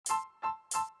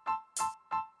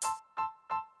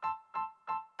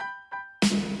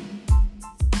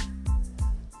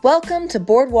Welcome to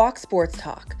Boardwalk Sports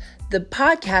Talk, the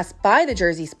podcast by the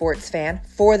Jersey sports fan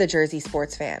for the Jersey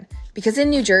sports fan. Because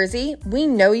in New Jersey, we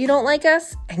know you don't like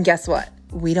us, and guess what?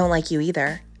 We don't like you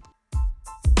either.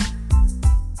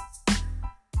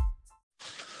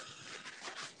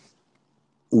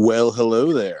 Well,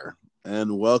 hello there,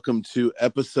 and welcome to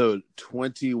episode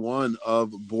 21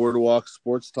 of Boardwalk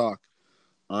Sports Talk.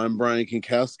 I'm Brian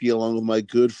Kinkowski, along with my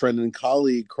good friend and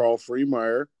colleague, Carl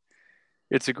Freemeyer.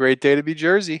 It's a great day to be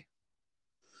Jersey.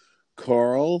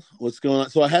 Carl, what's going on?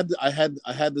 So I had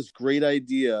this great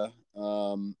idea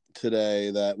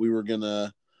today that we were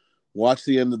gonna watch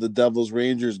the end of the Devils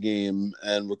Rangers game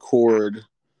and record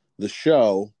the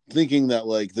show, thinking that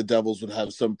like the Devils would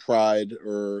have some pride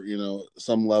or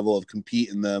some level of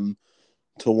compete in them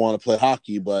to want to play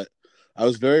hockey, but I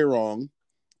was very wrong.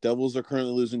 Devils are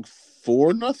currently losing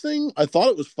 4-0. I thought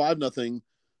it was 5-0.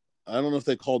 I don't know if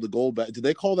they called the goal back. Did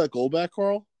they call that goal back,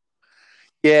 Carl?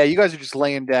 Yeah, you guys are just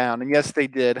laying down, and yes, they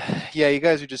did. Yeah, you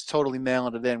guys are just totally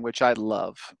mailing it in, which I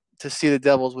love. To see the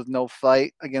Devils with no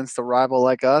fight against a rival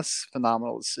like us,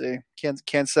 phenomenal to see.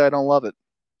 Can't say I don't love it.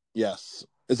 Yes,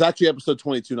 it's actually episode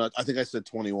 22. Not, I think I said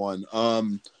 21.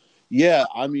 Yeah,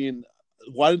 I mean,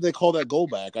 why did they call that goal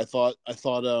back? I thought,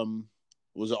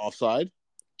 was it offside?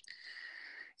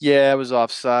 Yeah, it was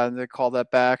offside. They called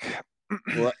that back.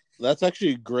 Well, that's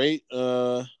actually great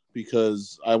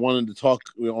because I wanted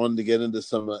to get into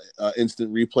some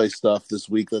instant replay stuff this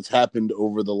week that's happened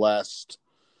over the last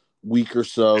week or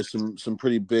so. Some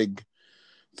pretty big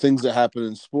things that happen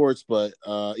in sports, but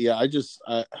yeah, who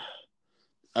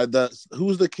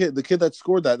was the kid? The kid that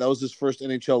scored that was his first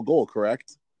NHL goal,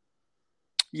 correct?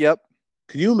 Yep.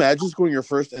 Can you imagine scoring your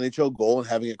first NHL goal and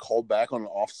having it called back on an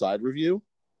offside review?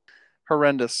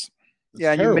 Horrendous. That's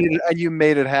yeah, terrible. you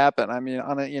made it happen. I mean,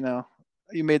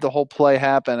 you made the whole play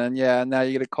happen, and yeah, now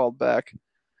you get it called back.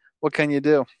 What can you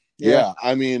do? Yeah,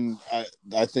 I mean,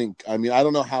 I think, I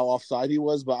don't know how offside he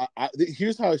was, but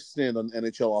here's how I stand on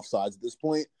NHL offsides at this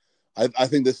point. I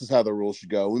think this is how the rules should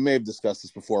go. We may have discussed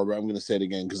this before, but I'm going to say it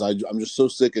again because I'm just so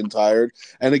sick and tired.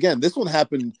 And again, this one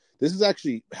happened. This is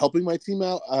actually helping my team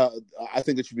out. I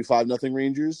think it should be 5-0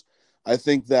 Rangers. I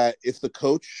think that if the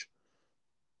coach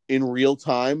in real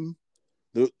time,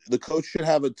 the coach should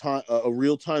have a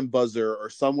real time buzzer or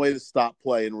some way to stop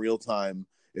play in real time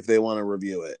if they want to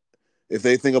review it. If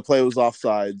they think a play was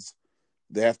offsides,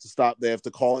 they have to stop. They have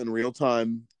to call it in real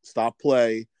time, stop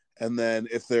play, and then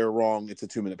if they're wrong, it's a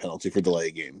 2-minute penalty for delay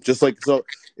a game. Just like so,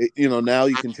 now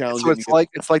you can challenge. So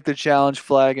it's like the challenge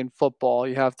flag in football.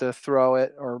 You have to throw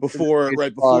it or before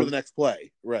the next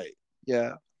play, right?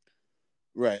 Yeah,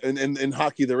 right. And in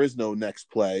hockey, there is no next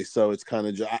play, so it's kind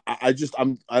of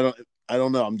I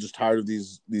don't know. I'm just tired of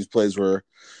these plays where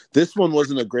this one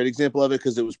wasn't a great example of it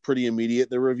because it was pretty immediate,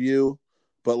 the review.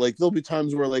 But like there'll be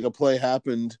times where like a play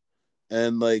happened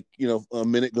and like, a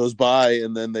minute goes by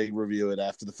and then they review it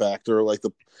after the fact or like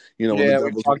we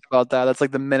talked about that. That's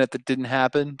like the minute that didn't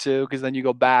happen too, because then you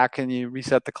go back and you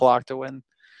reset the clock to when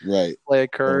right play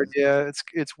occurred. Yeah,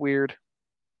 it's weird.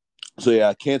 So yeah,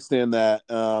 I can't stand that.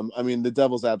 The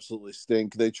Devils absolutely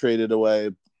stink. They traded away.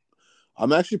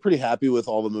 I'm actually pretty happy with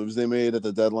all the moves they made at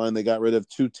the deadline. They got rid of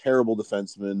 2 terrible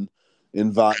defensemen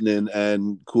in Vatanen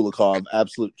and Kulikov,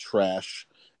 absolute trash.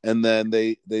 And then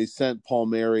they sent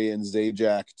Palmieri and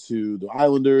Zajac to the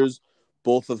Islanders,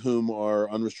 both of whom are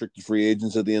unrestricted free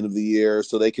agents at the end of the year.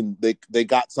 So they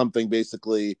got something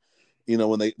basically,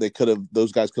 when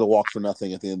those guys could have walked for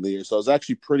nothing at the end of the year. So I was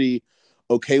actually pretty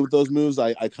okay with those moves.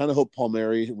 I kind of hope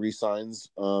Palmieri re-signs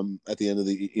at the end of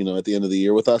the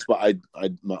year with us, but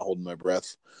I'm not holding my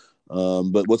breath.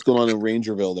 But what's going on in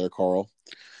Rangerville there, Carl?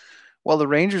 Well, the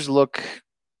Rangers look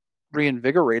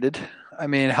reinvigorated. I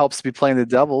mean, it helps to be playing the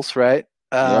Devils, right?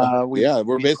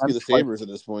 We're basically the Sabres at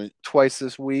this point. Twice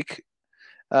this week.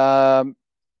 So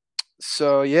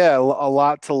yeah, a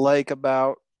lot to like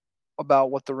about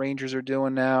what the Rangers are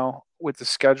doing now with the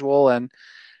schedule, and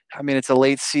I mean it's a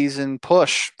late season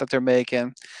push that they're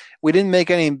making. We didn't make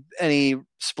any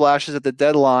splashes at the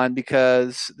deadline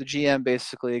because the GM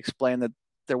basically explained that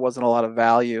there wasn't a lot of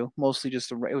value, mostly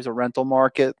just it was a rental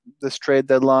market, this trade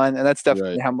deadline, and that's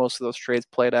definitely how most of those trades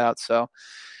played out. So,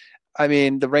 I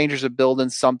mean, the Rangers are building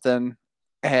something,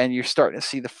 and you're starting to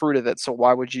see the fruit of it. So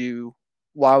why would you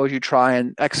try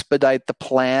and expedite the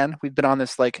plan? We've been on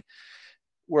this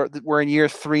we're in year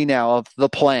 3 now of the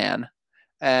plan,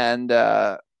 and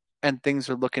things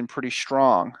are looking pretty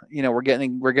strong. We're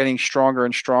getting stronger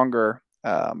and stronger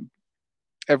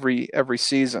every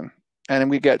season. And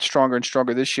we get stronger and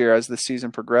stronger this year as the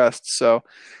season progressed. So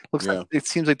it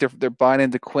seems like they're buying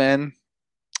into Quinn.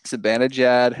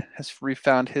 Zibanejad has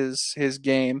refound his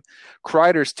game.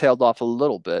 Kreider's tailed off a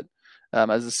little bit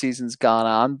as the season's gone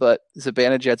on, but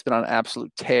Zibanejad's been on an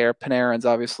absolute tear. Panarin's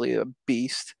obviously a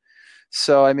beast.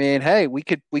 So I mean, hey, we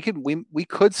could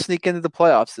sneak into the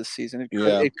playoffs this season.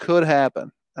 Yeah, It could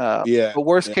happen. yeah, But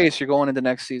worst yeah. case, you're going into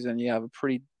next season. You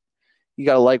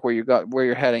got to like where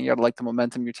you're heading. You got to like the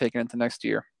momentum you're taking into next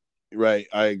year. Right,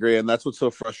 I agree, and that's what's so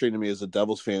frustrating to me as a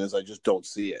Devils fan is I just don't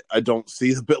see it. I don't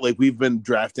see the bit like we've been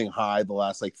drafting high the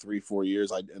last like 3-4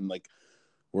 years. And like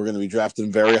we're going to be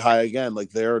drafting very high again. Like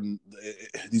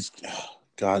these,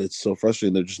 God, it's so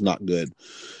frustrating. They're just not good.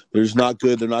 They're just not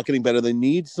good. They're not getting better. They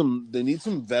need some. They need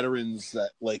some veterans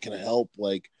that like can help.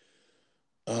 Like,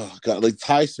 oh God, like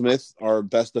Ty Smith, our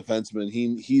best defenseman.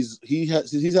 He's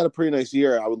had a pretty nice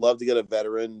year. I would love to get a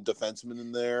veteran defenseman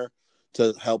in there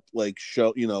to help like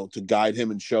show to guide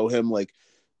him and show him like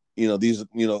these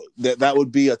that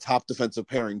would be a top defensive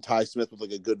pairing. Ty Smith with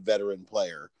like a good veteran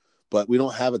player, but we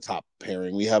don't have a top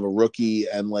pairing. We have a rookie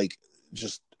and like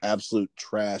just absolute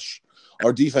trash.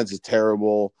 Our defense is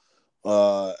terrible.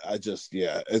 I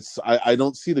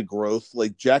don't see the growth.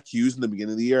 Like Jack Hughes in the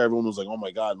beginning of the year, everyone was like, oh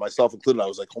my God, myself included. I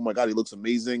was like, oh my God, he looks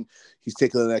amazing. He's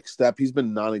taking the next step. He's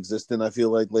been non-existent, I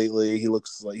feel like, lately. He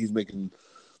looks like he's making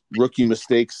rookie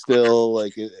mistakes still.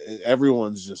 Like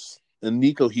everyone's just. And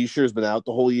Nico Heischer has been out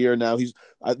the whole year. Now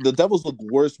the Devils look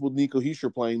worse with Nico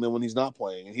Heischer playing than when he's not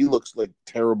playing, and he looks like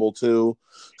terrible too.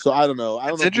 So I don't know. I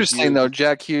don't It's know if this interesting year. though,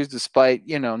 Jack Hughes, despite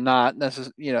not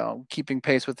necessarily keeping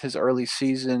pace with his early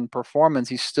season performance,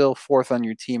 he's still fourth on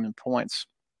your team in points.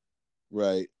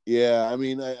 Right. Yeah. I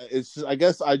mean, I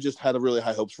guess I just had a really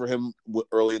high hopes for him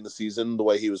early in the season, the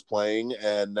way he was playing,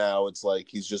 and now it's like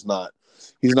he's just not.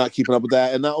 He's not keeping up with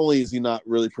that, and not only is he not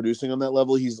really producing on that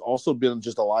level, he's also been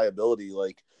just a liability,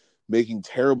 like making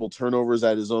terrible turnovers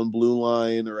at his own blue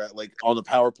line or at like on the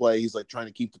power play. He's like trying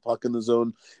to keep the puck in the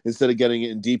zone instead of getting it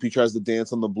in deep. He tries to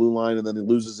dance on the blue line, and then he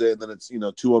loses it, and then it's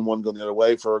 2-on-1 going the other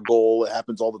way for a goal. It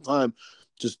happens all the time.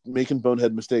 Just making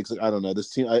bonehead mistakes. Like I don't know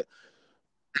this team.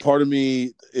 Part of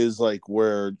me is like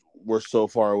we're so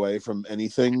far away from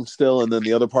anything still, and then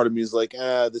the other part of me is like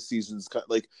this season's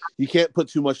like you can't put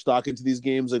too much stock into these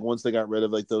games. Like once they got rid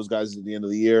of like those guys at the end of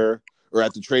the year or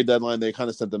at the trade deadline, they kind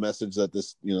of sent the message that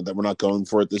this that we're not going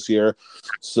for it this year.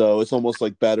 So it's almost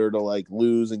like better to like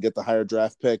lose and get the higher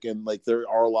draft pick. And like there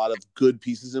are a lot of good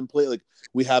pieces in play. Like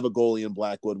we have a goalie in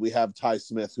Blackwood, we have Ty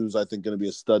Smith, who's I think going to be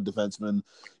a stud defenseman.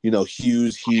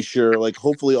 Hughes, Heischer, like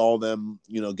hopefully all of them,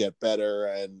 get better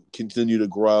and continue to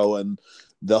grow, and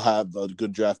they'll have a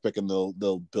good draft pick and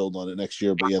they'll build on it next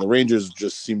year. But yeah, the Rangers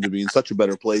just seem to be in such a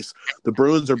better place. The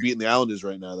Bruins are beating the Islanders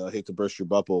right now, though. I hate to burst your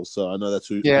bubble, so I know that's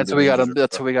who. Yeah, Who the Rangers are.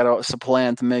 that's what we got to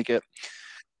supplant to make it.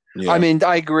 Yeah. I mean,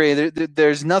 I agree.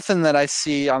 There's nothing that I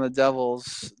see on the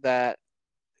Devils that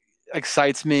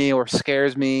excites me or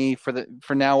scares me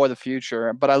for now or the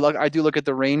future. But I do look at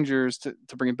the Rangers to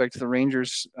bring it back to the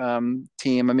Rangers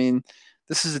team. I mean,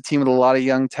 this is a team with a lot of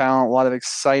young talent, a lot of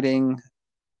exciting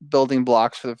building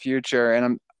blocks for the future,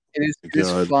 and it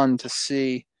is fun to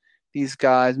see these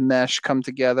guys mesh, come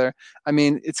together. I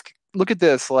mean, look at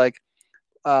this, like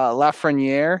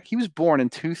Lafreniere, he was born in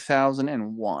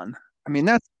 2001. I mean,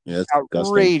 that's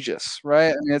outrageous,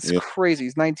 right? I mean, it's crazy.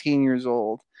 He's 19 years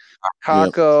old.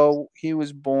 Kako, he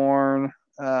was born.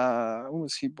 When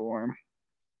was he born?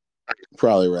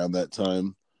 Probably around that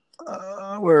time.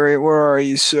 Where are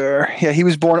you, sir? Yeah, he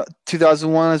was born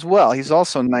 2001 as well. He's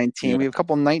also 19. We have a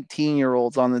couple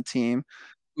 19-year-olds on the team.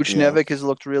 Buchnevich has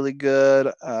looked really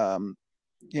good.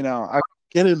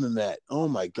 Get in the net. Oh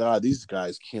my God, these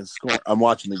guys can't score. I'm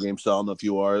watching the game, so I don't know if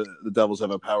you are. The Devils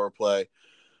have a power play.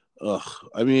 Ugh.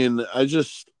 I mean, I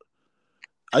just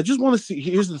want to see.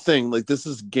 Here's the thing: like this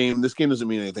game doesn't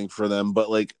mean anything for them, but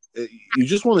like you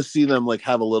just want to see them like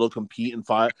have a little compete and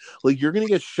fight. Like you're gonna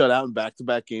get shut out in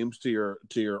back-to-back games to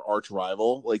your arch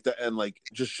rival, like that, and like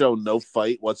just show no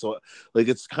fight whatsoever. Like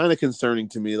it's kind of concerning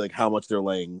to me, like how much they're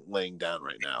laying down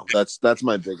right now. That's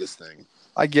my biggest thing.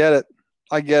 I get it.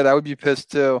 I would be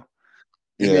pissed too.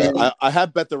 Yeah, I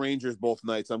have bet the Rangers both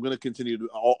nights. I'm going to continue to.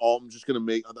 I'm just going to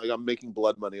make. I'm making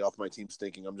blood money off my team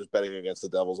stinking. I'm just betting against the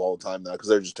Devils all the time now because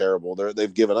they're just terrible.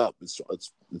 They've given up. It's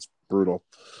brutal.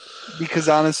 Because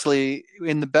honestly,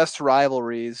 in the best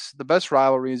rivalries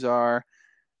are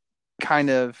kind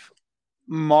of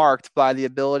marked by the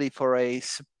ability for a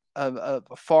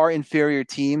far inferior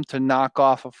team to knock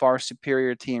off a far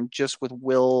superior team just with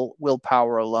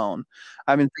willpower alone.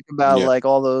 I mean, think about like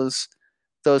all those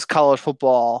college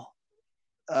football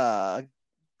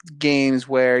games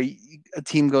where a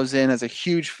team goes in as a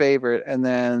huge favorite and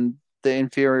then the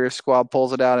inferior squad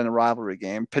pulls it out in a rivalry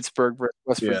game. Pittsburgh versus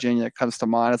West Yeah. Virginia comes to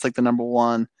mind. It's like the number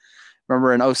one.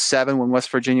 Remember in 07 when West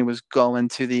Virginia was going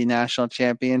to the national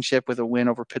championship with a win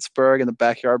over Pittsburgh in the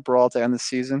backyard brawl to end the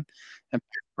season, and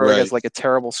Pittsburgh has Right. like a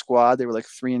terrible squad. They were like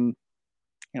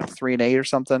 3-8 or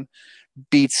something.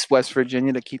 Beats West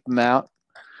Virginia to keep them out.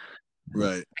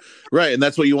 Right. And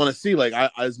that's what you want to see. Like,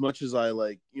 as much as I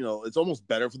like, it's almost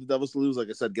better for the Devils to lose. Like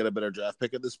I said, get a better draft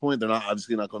pick at this point. They're not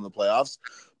obviously not going to the playoffs,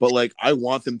 but like, I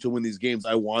want them to win these games.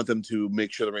 I want them to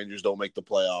make sure the Rangers don't make the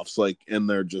playoffs. Like, and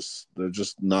they're just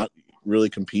not really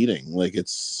competing. Like,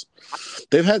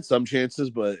 they've had some chances,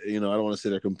 but I don't want to say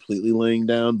they're completely laying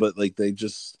down, but like, they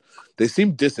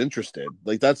seem disinterested.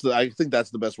 Like, I think that's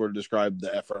the best word to describe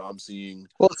the effort I'm seeing.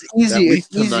 Well, it's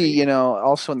easy,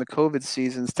 also in the COVID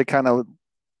seasons to kind of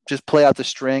just play out the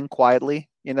string quietly.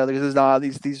 There's not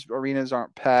these arenas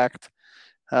aren't packed.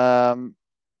 The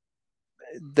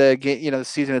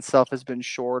season itself has been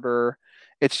shorter.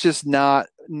 It's just not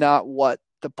what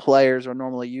the players are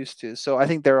normally used to. So I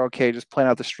think they're okay just playing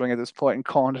out the string at this point and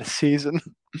calling it a season.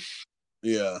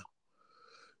 Yeah.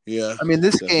 I mean,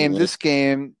 this definitely.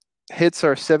 game hits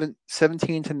are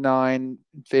 17-9 in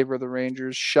favor of the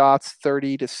Rangers. Shots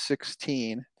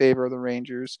 30-16 in favor of the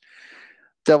Rangers.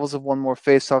 Devils have won more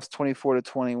faceoffs,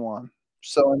 24-21.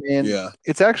 So I mean,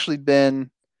 it's actually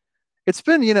been,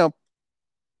 some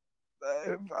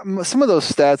of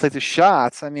those stats like the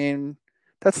shots. I mean,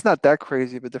 that's not that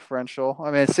crazy of a differential.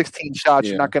 I mean, 16 shots,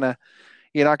 you're not gonna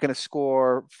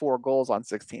score 4 goals on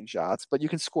 16 shots, but you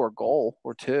can score a goal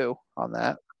or 2 on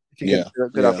that if you get a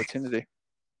good opportunity.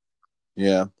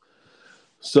 Yeah.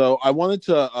 So I wanted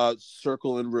to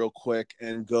circle in real quick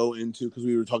and go into, because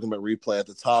we were talking about replay at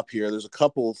the top here. There's a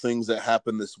couple of things that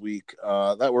happened this week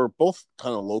that were both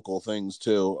kind of local things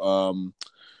too.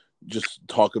 Just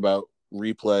talk about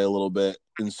replay a little bit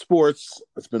in sports.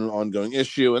 It's been an ongoing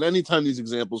issue, and anytime these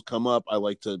examples come up, I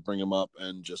like to bring them up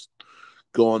and just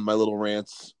go on my little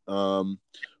rants.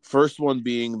 First one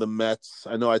being the Mets.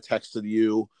 I know I texted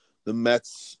you. The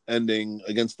Mets ending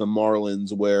against the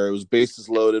Marlins, where it was bases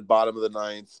loaded, bottom of the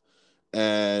ninth,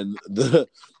 and the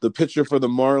pitcher for the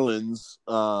Marlins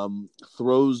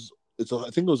throws. I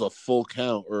think it was a full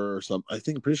count or something.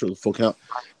 I'm pretty sure it was a full count,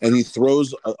 and he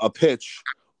throws a pitch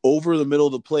over the middle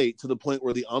of the plate to the point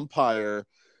where the umpire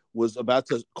was about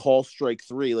to call strike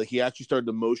 3. Like, he actually started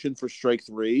to motion for strike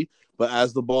 3, but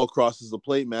as the ball crosses the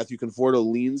plate, Matthew Conforto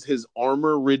leans his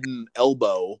armor-ridden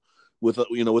elbow with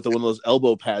one of those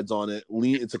elbow pads on it.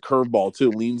 It's a curveball too.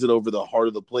 Leans it over the heart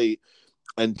of the plate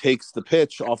and takes the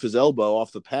pitch off his elbow,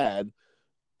 off the pad,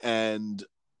 and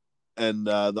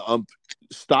the ump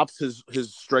stops his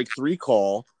strike 3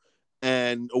 call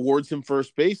and awards him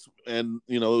first base. And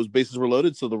those bases were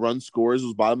loaded, so the run scores. It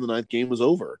was bottom of the ninth. Game was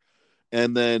over,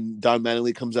 and then Don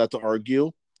Mattingly comes out to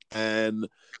argue, and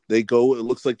they go. It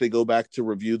looks like they go back to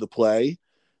review the play,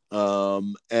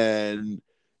 and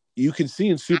you can see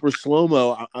in super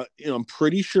slow-mo, I'm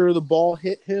pretty sure the ball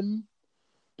hit him,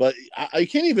 but I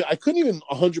couldn't even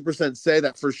 100% say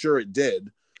that for sure it did.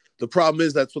 The problem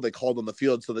is that's what they called on the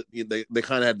field, so that they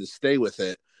kind of had to stay with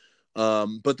it.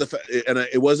 But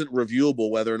it wasn't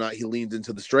reviewable whether or not he leaned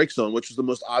into the strike zone, which was the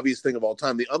most obvious thing of all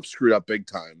time. The ump screwed up big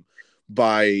time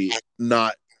by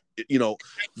not,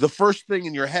 the first thing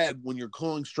in your head when you're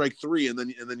calling strike 3, and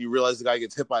then you realize the guy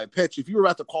gets hit by a pitch. If you were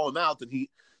about to call him out, then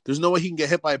there's no way he can get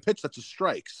hit by a pitch. That's a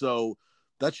strike. So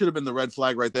that should have been the red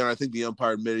flag right there. And I think the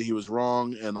umpire admitted he was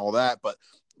wrong and all that, but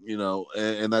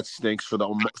and that stinks for the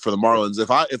Marlins.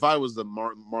 If I was the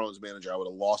Marlins manager, I would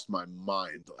have lost my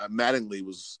mind. Mattingly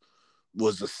was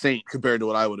a saint compared to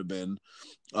what I would have been.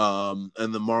 And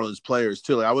the Marlins players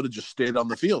too. Like, I would have just stayed on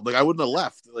the field. Like, I wouldn't have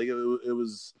left. Like, it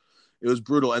was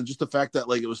brutal. And just the fact that,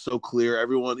 like, it was so clear,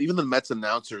 everyone, even the Mets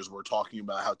announcers were talking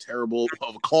about how terrible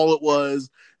of a call it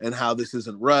was and how this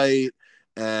isn't right.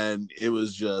 And it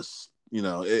was just,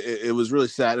 it was really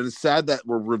sad. And it's sad that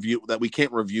we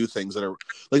can't review things that are,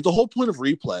 like, the whole point of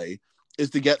replay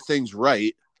is to get things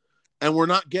right, and we're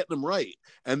not getting them right.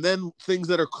 And then things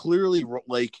that are clearly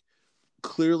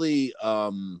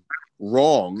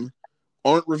wrong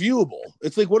aren't reviewable.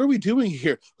 It's like, what are we doing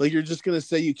here? Like, you're just going to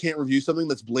say you can't review something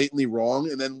that's blatantly wrong,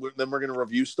 and then we're going to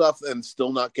review stuff and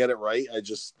still not get it right.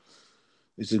 It's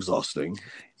exhausting.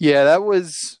 Yeah, that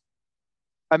was,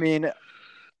 I mean,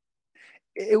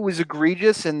 it was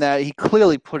egregious in that he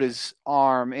clearly put his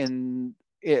arm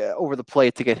over the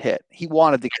plate to get hit. He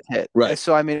wanted to get hit. Right.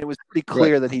 So, I mean, it was pretty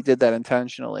clear that he did that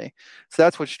intentionally. So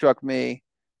that's what struck me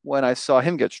when I saw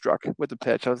him get struck with the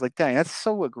pitch. I was like, dang, that's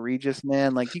so egregious,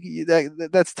 man. Like,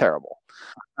 that's terrible.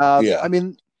 Yeah. I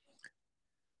mean,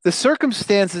 The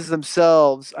circumstances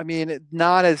themselves, I mean,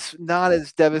 not as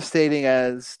devastating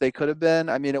as they could have been.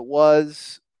 I mean, it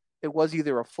was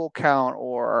either a full count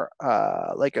or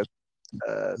like a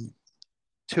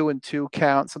 2-2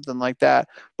 count, something like that.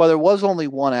 But there was only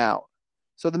one out.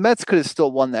 So the Mets could have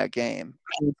still won that game.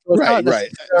 So it's not Right.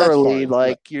 That's necessarily fine. like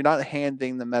Right. you're not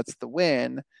handing the Mets the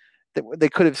win. They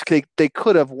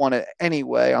could have won it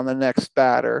anyway on the next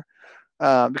batter,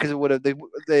 because it would have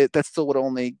that still would have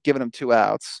only given them two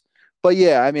outs. But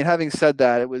yeah, I mean, having said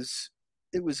that, it was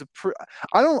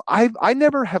I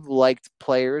never have liked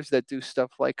players that do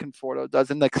stuff like Conforto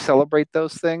does and like celebrate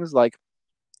those things. Like,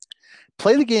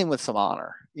 play the game with some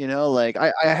honor. Like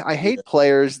I Yeah. hate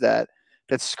players that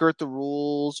skirt the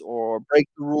rules or break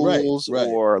the Right. rules Right.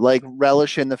 or like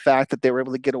relish in the fact that they were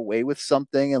able to get away with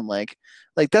something, and like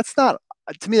that's not,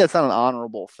 to me, that's not an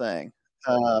honorable thing.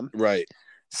 Um, Right.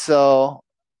 so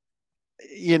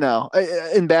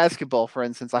in basketball, for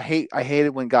instance, I hated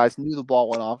when guys knew the ball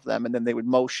went off them and then they would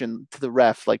motion to the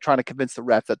ref, like trying to convince the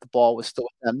ref that the ball was still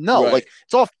with them. No, like, Right.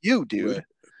 it's off you, dude. Right.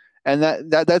 And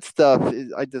that stuff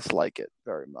I dislike it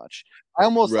very much.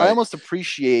 Right. I almost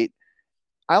appreciate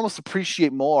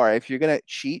more if you're gonna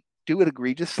cheat, do it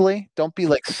egregiously. Don't be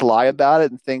like sly about it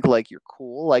and think like you're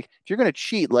cool. Like, if you're gonna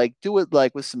cheat, like, do it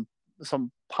like with some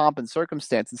pomp and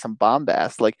circumstance and some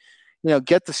bombast. Like,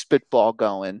 get the spitball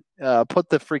going. Put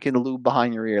the freaking lube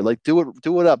behind your ear. Like, do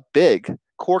it up big.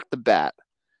 Cork the bat.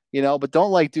 But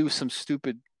don't like do some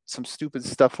stupid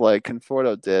stuff like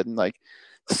Conforto did and like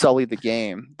sully the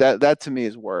game. That to me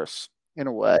is worse in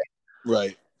a way.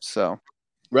 Right. So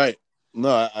Right.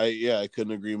 No, I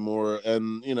couldn't agree more.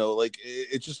 And like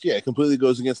it just it completely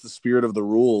goes against the spirit of the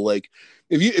rule. Like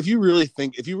if you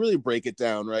really break it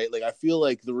down, right? Like I feel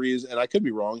like the reason, and I could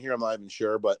be wrong here, I'm not even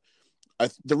sure, but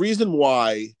the reason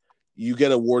why you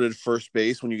get awarded first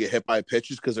base when you get hit by a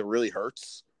pitch is because it really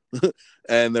hurts.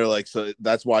 And they're like, so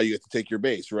that's why you have to take your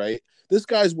base, right? This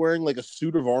guy's wearing like a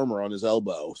suit of armor on his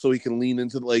elbow so he can lean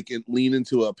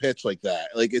into a pitch like that.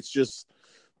 Like it's just,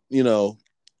 you know,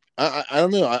 I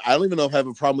don't know. I don't even know if I have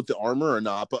a problem with the armor or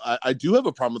not, but I do have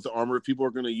a problem with the armor if people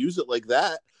are going to use it like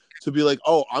that to be like,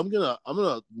 oh, I'm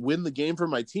gonna win the game for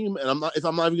my team, and I'm not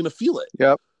even going to feel it.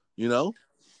 yep.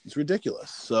 It's ridiculous.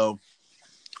 So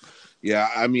yeah,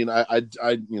 I mean,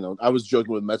 I was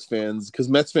joking with Mets fans because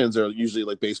Mets fans are usually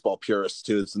like baseball purists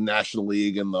too. It's the National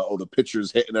League and the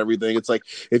pitchers hit and everything. It's like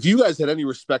if you guys had any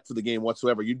respect for the game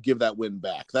whatsoever, you'd give that win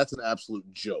back. That's an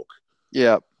absolute joke.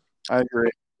 Yep. I agree.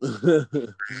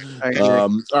 I agree. All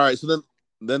right, so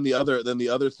then the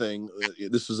other thing,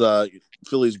 this was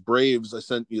Phillies Braves. I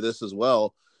sent you this as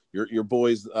well. Your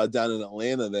boys down in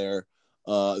Atlanta there.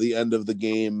 The end of the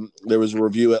game, there was a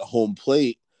review at home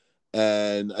plate,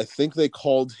 and I think they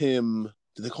called him.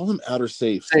 Did they call him out or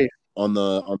safe? Safe.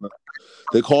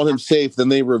 They called him safe. Then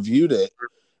they reviewed it,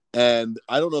 and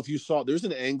I don't know if you saw. There's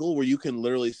an angle where you can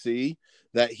literally see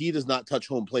that he does not touch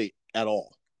home plate at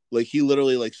all. Like he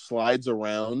literally like slides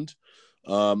around.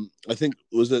 I think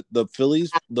was it the Phillies?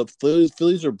 The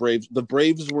Phillies or Braves? The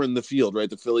Braves were in the field, right?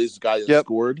 The Phillies guy that Yep.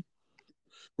 scored.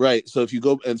 Right. So if you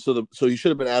go and so you should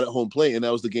have been at home plate, and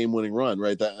that was the game winning run,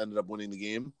 right? That ended up winning the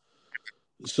game.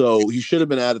 So he should have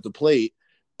been at the plate.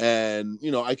 And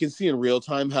I can see in real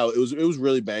time how it was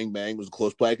really bang bang. It was a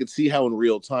close play. I could see how in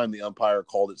real time the umpire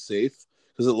called it safe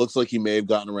because it looks like he may have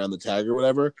gotten around the tag or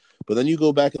whatever. But then you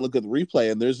go back and look at the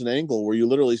replay, and there's an angle where you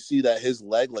literally see that his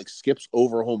leg like skips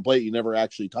over home plate. He never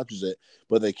actually touches it,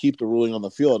 but they keep the ruling on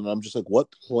the field. And I'm just like,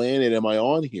 what planet am I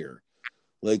on here?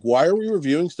 Like, why are we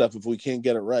reviewing stuff if we can't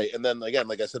get it right? And then again,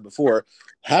 like I said before,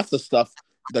 half the stuff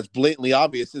that's blatantly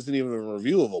obvious isn't even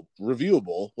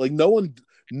reviewable. Like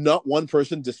not one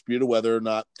person disputed whether or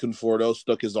not Conforto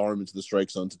stuck his arm into the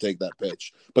strike zone to take that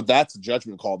pitch. But that's a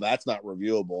judgment call. That's not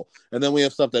reviewable. And then we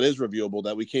have stuff that is reviewable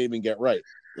that we can't even get right.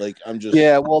 Like I'm just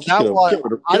Yeah, well, just that one, I get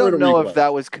rid don't of know replay. if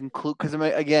that was because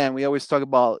again, we always talk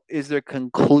about, is there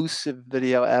conclusive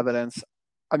video evidence?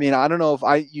 I mean, I don't know if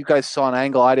you guys saw an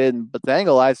angle, I didn't, but the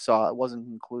angle I saw, it wasn't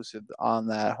conclusive on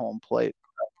that home plate.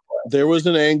 There was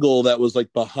an angle that was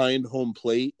like behind home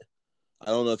plate. I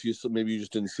don't know if maybe you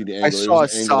just didn't see the angle. There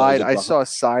was an angle that was like I saw a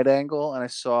side angle, and I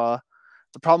saw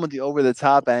the problem with the over the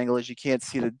top angle is you can't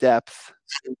see the depth.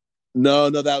 No,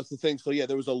 that was the thing. So yeah,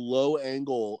 there was a low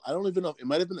angle. I don't even know if it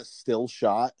might have been a still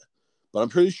shot, but I'm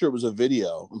pretty sure it was a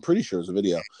video. It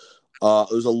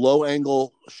was a low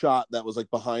angle shot that was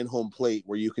like behind home plate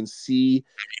where you can see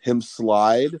him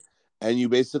slide, and you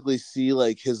basically see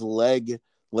like his leg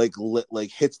like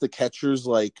hits the catcher's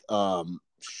like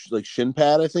shin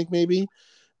pad, I think maybe,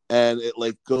 and it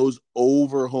like goes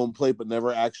over home plate, but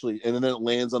never actually, and then it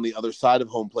lands on the other side of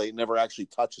home plate, never actually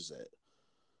touches it.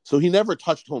 So he never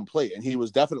touched home plate, and he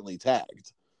was definitely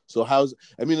tagged. So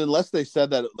unless they said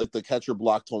that like the catcher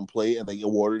blocked home plate and they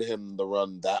awarded him the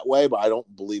run that way, but I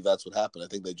don't believe that's what happened. I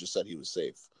think they just said he was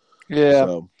safe. Yeah.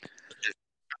 So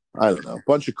I don't know.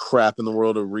 Bunch of crap in the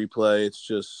world of replay. It's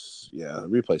just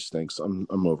replay stinks. I'm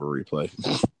over replay.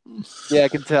 Yeah, I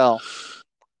can tell.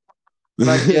 And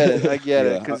I get it. I get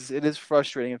it Yeah. because it is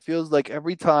frustrating. It feels like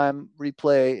every time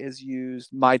replay is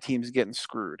used, my team's getting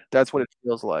screwed. That's what it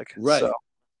feels like. Right. So.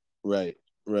 Right.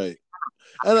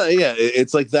 And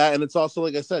it's like that, and it's also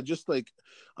like I said, just like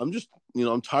I'm just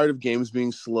I'm tired of games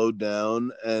being slowed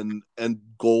down and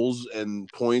goals and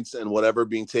points and whatever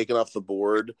being taken off the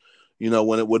board.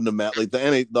 When it wouldn't have mattered. Like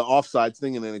the offsides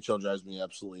thing in the NHL drives me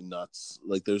absolutely nuts.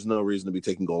 Like there's no reason to be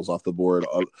taking goals off the board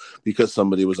because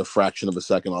somebody was a fraction of a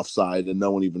second offside and no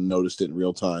one even noticed it in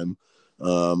real time.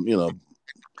 I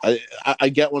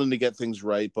get wanting to get things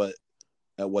right, but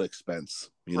at what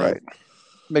expense? Right.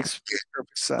 Makes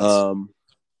perfect sense.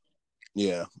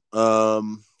 Yeah.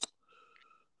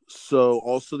 So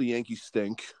also the Yankees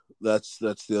stink. That's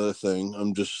the other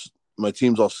thing. My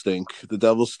teams all stink. The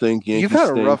Devils stink. Yankees You've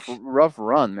had a stink. rough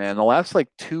run, man. The last like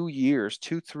 3 years,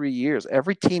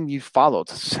 every team you followed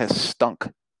has stunk.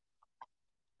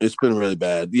 It's been really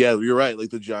bad. Yeah, you're right. Like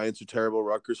the Giants are terrible.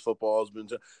 Rutgers football has been.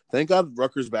 Thank God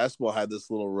Rutgers basketball had this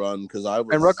little run because I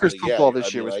was. And Rutgers like, football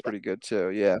this year was pretty good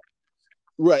too. Yeah.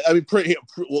 Right. I mean, pretty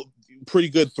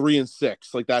good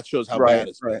 3-6. Like that shows how bad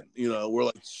it's been. We're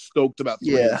like stoked about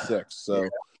 3-6. So,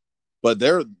 but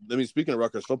speaking of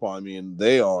Rutgers football, I mean,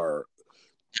 they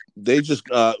just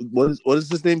what is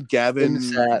his name? Gavin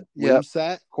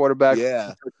Wimsatt, quarterback.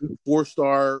 Yeah,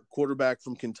 4-star quarterback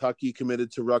from Kentucky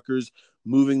committed to Rutgers,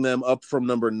 moving them up from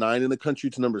number 9 in the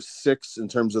country to number 6 in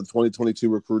terms of 2022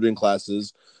 recruiting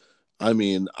classes. I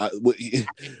mean, what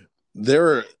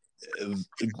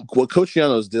Coach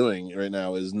Yano is doing right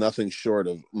now is nothing short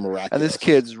of miraculous. And this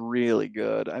kid's really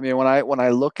good. I mean, when I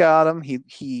look at him,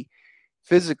 he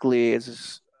physically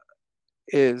is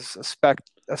a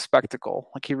spectacle.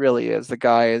 Like he really is. The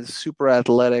guy is super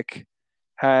athletic,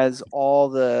 has all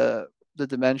the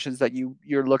dimensions that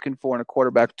you're looking for in a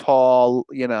quarterback. Tall,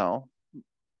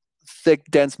 thick,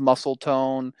 dense muscle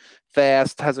tone,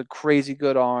 fast, has a crazy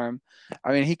good arm.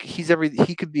 I mean, he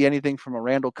could be anything from a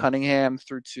Randall Cunningham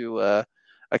through to a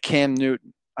Cam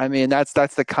Newton. I mean, that's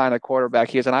the kind of quarterback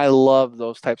he is, and I love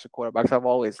those types of quarterbacks. I've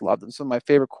always loved them. Some of my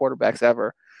favorite quarterbacks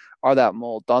ever are that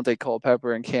mold: Dante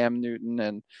Culpepper and Cam Newton,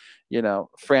 and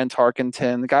Fran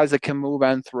Tarkenton, the guys that can move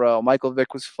and throw. Michael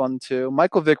Vick was fun too.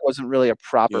 Michael Vick wasn't really a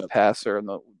proper passer,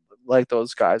 like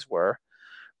those guys were,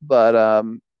 but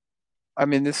I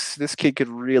mean, this kid could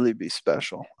really be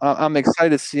special. I'm excited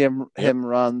to see him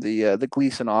run the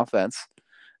Gleason offense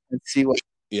and see what.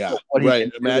 What right.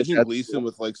 Imagine Gleason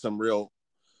with like some real.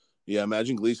 Yeah,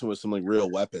 imagine Gleason with some like real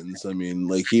weapons. I mean,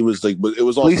 like he was like, but it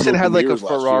was also Gleason had like a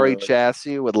Ferrari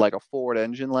chassis with like a Ford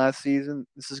engine last season.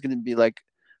 This is going to be like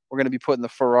we're going to be putting the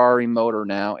Ferrari motor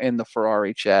now in the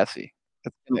Ferrari chassis.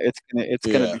 It's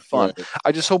going to be fun. Right.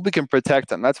 I just hope we can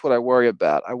protect him. That's what I worry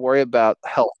about. I worry about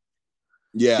health.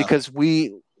 Yeah, because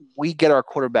we get our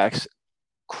quarterbacks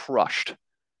crushed,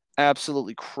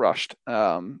 absolutely crushed.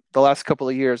 The last couple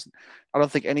of years, I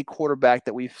don't think any quarterback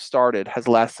that we've started has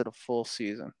lasted a full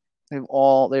season. They've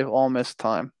all missed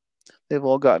time. They've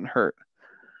all gotten hurt,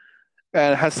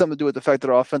 and it has something to do with the fact that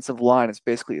our offensive line is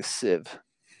basically a sieve.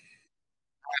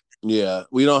 Yeah,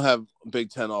 we don't have Big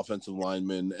Ten offensive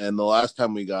linemen, and the last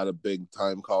time we got a big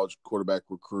time college quarterback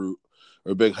recruit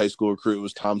or a big high school recruit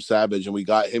was Tom Savage, and we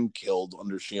got him killed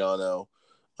under Schiano.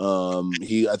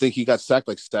 I think he got sacked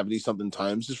like 70 something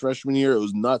times his freshman year. It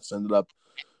was nuts. Ended up,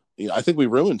 I think we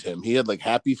ruined him. He had like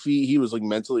happy feet. He was like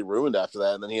mentally ruined after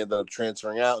that, and then he ended up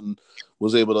transferring out and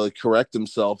was able to like correct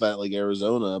himself at like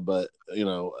Arizona. But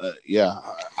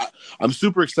I'm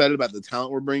super excited about the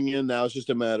talent we're bringing in. Now it's just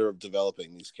a matter of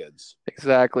developing these kids.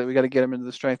 Exactly. We got to get them into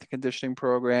the strength and conditioning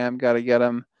program. Got to get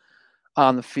them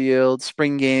on the field.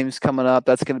 Spring games coming up.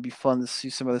 That's going to be fun to see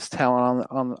some of this talent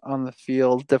on the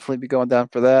field. Definitely be going down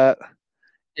for that.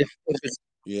 If it's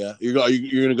you're gonna go.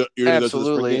 You're gonna go to the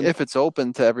spring game if it's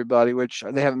open to everybody, which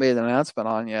they haven't made an announcement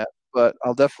on yet. But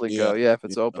I'll definitely go. Yeah, if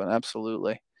it's open,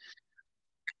 absolutely.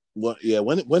 What? Yeah.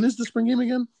 When is the spring game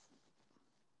again?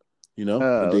 A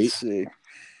date. Let's see.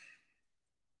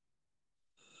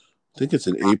 I think it's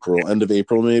in April, end of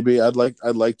April, maybe. I'd like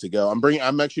to go.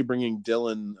 I'm actually bringing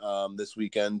Dylan this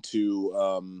weekend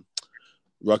to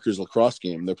Rutgers lacrosse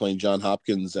game. They're playing John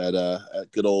Hopkins at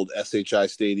good old SHI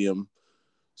Stadium.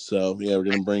 So yeah, we're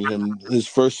gonna bring him his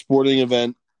first sporting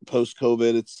event post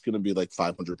COVID, it's going to be like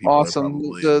 500 people there Awesome.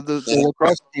 probably, The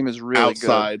lacrosse team is really good.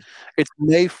 outside. It's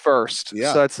May 1st,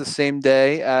 Yeah. so that's the same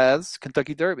day as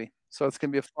Kentucky Derby. So it's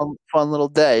gonna be a fun little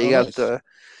day. Nice.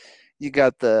 You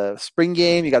got the spring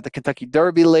game, you got the Kentucky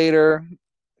Derby later.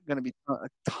 Going to be a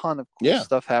ton of cool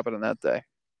stuff happening that day.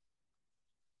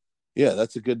 Yeah,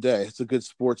 that's a good day. It's a good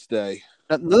sports day.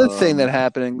 Another thing that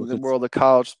happened in the world of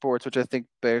college sports, which I think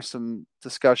bears some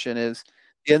discussion, is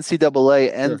the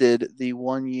NCAA ended the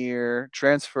 1-year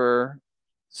transfer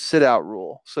sit-out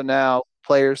rule. So now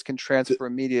players can transfer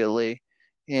immediately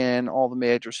in all the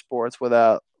major sports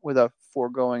without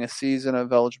foregoing a season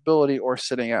of eligibility or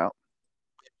sitting out.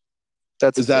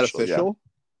 Is that official?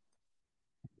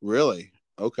 Yeah. Really?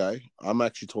 Okay. I'm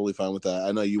actually totally fine with that.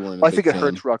 I know you weren't. I think it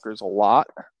hurts Rutgers a lot,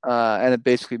 and it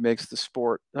basically makes the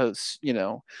sport,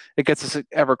 it gets us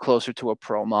ever closer to a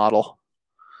pro model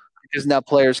because now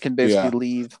players can basically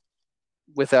leave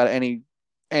without any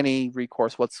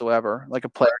recourse whatsoever. Like a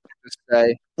player can just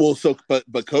say, "Well,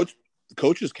 but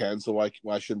coaches can, so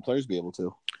why shouldn't players be able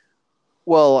to?"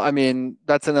 Well, I mean,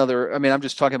 that's another. I mean, I'm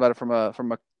just talking about it from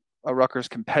a Rutgers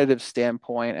competitive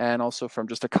standpoint and also from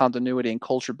just a continuity and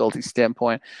culture building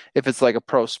standpoint. If it's like a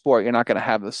pro sport, you're not going to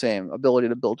have the same ability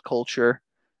to build culture,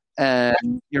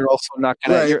 and you're also not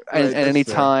going to. And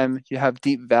anytime you have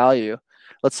deep value,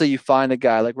 let's say you find a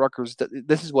guy like Rutgers.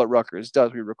 This is what Rutgers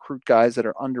does. We recruit guys that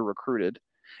are under recruited,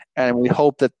 and we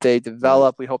hope that they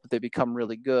develop. We hope that they become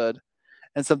really good,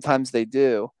 and sometimes they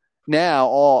do. Now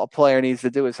all a player needs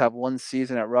to do is have one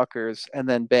season at Rutgers, and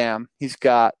then bam, he's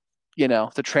got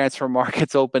the transfer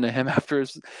market's open to him after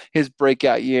his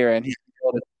breakout year, and he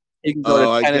can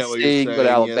go to Tennessee, he can go to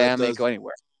Alabama, he can go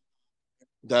anywhere.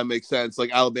 That makes sense. Like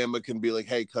Alabama can be like,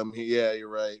 "Hey, come here." Yeah, you're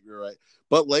right.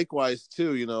 But likewise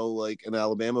too, like an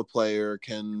Alabama player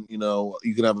can, you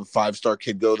can have a 5-star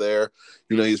kid go there.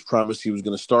 He's promised he was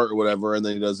going to start or whatever, and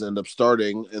then he doesn't end up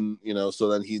starting, and so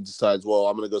then he decides, well,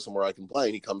 I'm going to go somewhere I can play,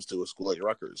 and he comes to a school like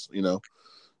Rutgers,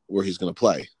 where he's going to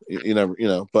play. You never,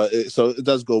 but so it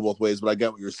does go both ways. But I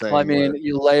get what you're saying. Well, I mean,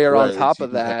 you layer on top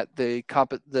of that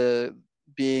the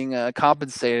being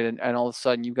compensated, and all of a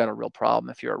sudden you've got a real problem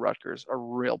if you're at Rutgers, a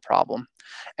real problem.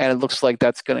 And it looks like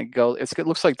that's going to go. It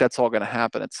looks like that's all going to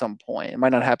happen at some point. It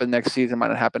might not happen next season. It might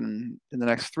not happen in the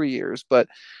next 3 years. But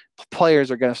players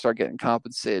are going to start getting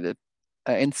compensated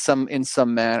in some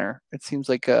manner. It seems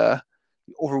like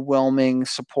overwhelming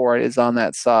support is on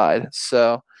that side.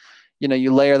 So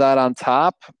you layer that on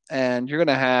top, and you're going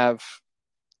to have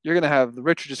the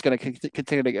rich are just going to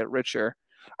continue to get richer.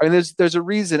 I mean, there's a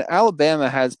reason Alabama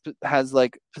has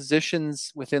like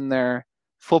positions within their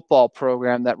football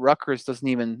program that Rutgers doesn't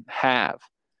even have.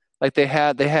 Like they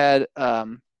hire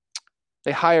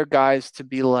guys to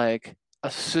be like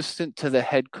assistant to the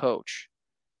head coach,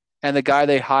 and the guy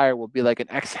they hire will be like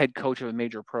an ex-head coach of a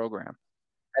major program,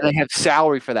 and they have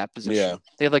salary for that position. Yeah.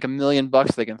 They have like $1 million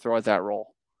they can throw at that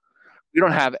role. We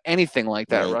don't have anything like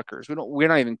that at Rutgers. We're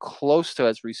not even close to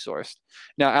as resourced.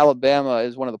 Now, Alabama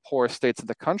is one of the poorest states in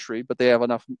the country, but they have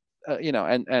enough, and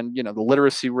the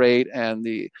literacy rate and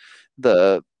the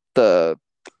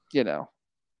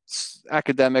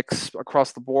academics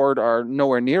across the board are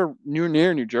nowhere near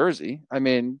New Jersey. I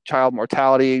mean, child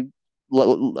mortality,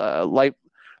 life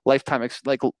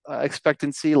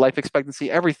expectancy,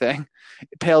 everything,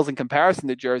 it pales in comparison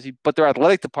to Jersey. But their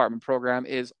athletic department program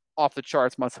is off the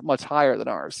charts, much higher than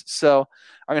ours. So,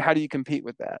 I mean, how do you compete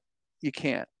with that? You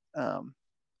can't.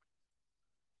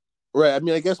 Right. I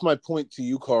mean, I guess my point to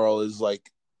you, Carl, is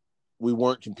like we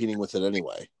weren't competing with it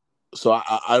anyway. So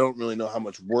I don't really know how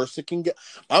much worse it can get.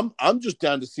 I'm just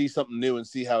down to see something new and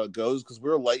see how it goes because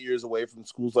we're light years away from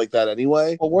schools like that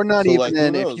anyway. Well, we're not even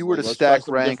in. If you were to stack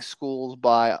rank schools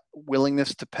by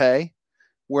willingness to pay,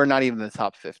 we're not even in the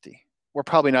top 50. We're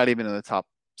probably not even in the top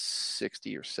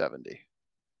 60 or 70.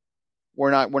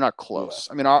 We're not close.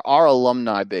 Yeah. I mean, our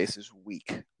alumni base is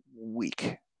weak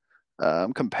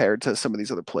compared to some of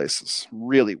these other places.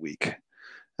 Really weak.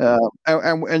 And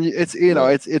it's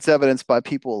it's evidenced by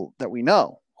people that we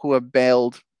know who have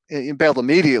bailed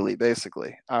immediately,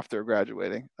 basically after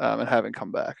graduating and having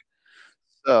come back.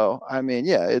 So I mean,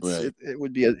 yeah, it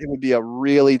would be a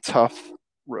really tough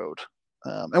road,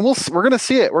 and we're going to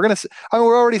see it. I mean,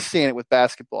 we're already seeing it with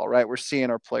basketball, right? We're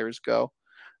seeing our players go,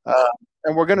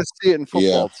 and we're going to see it in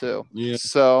football too. Yeah.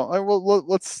 So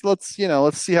let's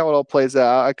see how it all plays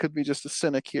out. I could be just a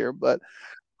cynic here, but.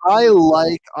 I get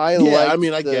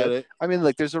it. I mean,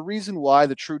 like, there's a reason why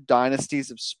the true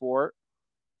dynasties of sport,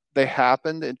 they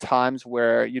happened in times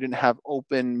where you didn't have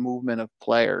open movement of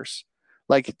players.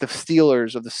 Like the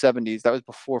Steelers of the 70s, that was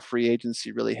before free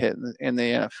agency really hit in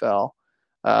the NFL.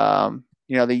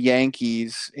 the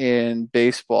Yankees in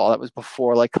baseball. That was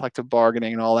before like collective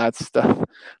bargaining and all that stuff.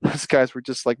 Those guys were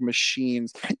just like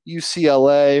machines.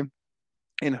 UCLA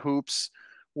in hoops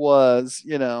was,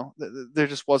 there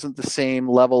just wasn't the same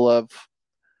level of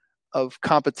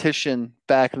competition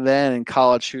back then in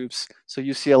college hoops. So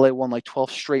UCLA won like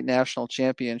 12 straight national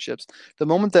championships. The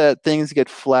moment that things get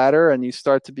flatter and you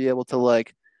start to be able to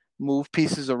like move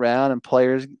pieces around and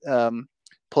players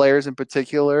in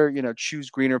particular, choose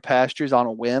greener pastures on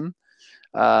a whim,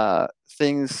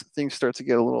 things start to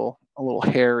get a little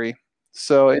hairy.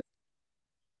 So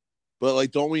But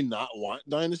like, don't we not want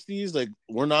dynasties? Like,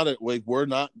 we're not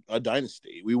a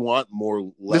dynasty. We want more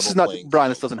level this is not playing Brian.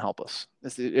 field. This doesn't help us.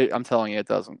 I'm telling you, it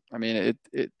doesn't. I mean,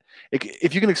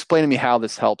 if you can explain to me how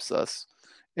this helps us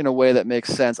in a way that makes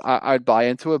sense, I'd buy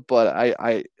into it. But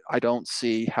I don't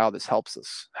see how this helps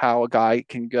us. How a guy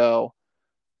can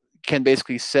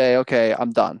basically say, okay,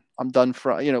 I'm done. I'm done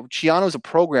for Chiano's a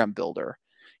program builder.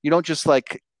 You don't just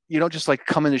like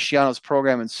come into Shiano's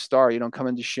program and start. You don't come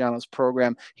into Shiano's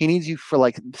program. He needs you for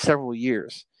like several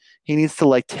years. He needs to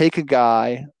like take a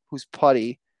guy who's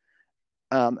putty,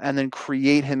 and then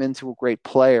create him into a great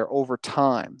player over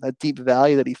time. That deep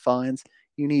value that he finds,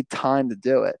 you need time to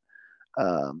do it.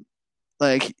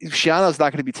 Like Shiano's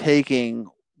not going to be taking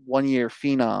 1-year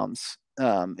phenoms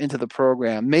into the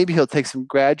program. Maybe he'll take some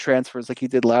grad transfers like he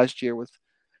did last year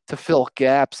to fill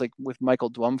gaps like with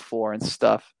Michael Dwumfor and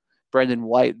stuff, Brendan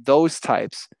White, those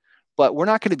types. But we're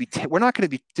not going to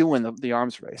be doing the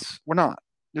arms race. We're not.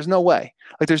 There's no way.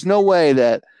 Like there's no way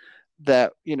that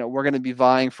we're going to be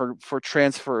vying for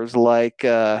transfers like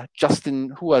Justin.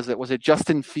 Who was it? Was it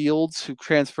Justin Fields who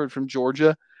transferred from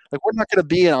Georgia? Like we're not going to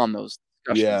be on those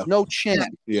discussions. Yeah. No chance.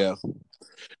 Yeah.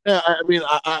 Yeah, I mean,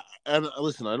 and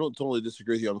listen, I don't totally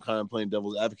disagree with you. I'm kind of playing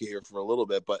devil's advocate here for a little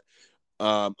bit, but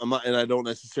I'm not, and I don't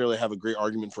necessarily have a great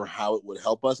argument for how it would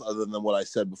help us, other than what I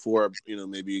said before.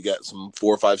 Maybe you get some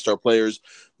 4 or 5-star players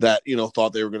that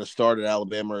thought they were going to start at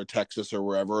Alabama or Texas or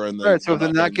wherever, and then Right. So if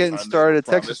they're not getting started at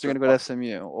Texas, they're going to go to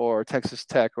SMU or Texas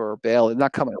Tech or Baylor.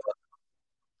 Not coming.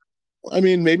 I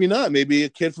mean, maybe not. Maybe a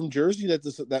kid from Jersey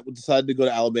that would decide to go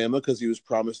to Alabama because he was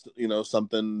promised,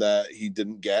 something that he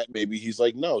didn't get. Maybe he's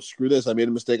like, no, screw this. I made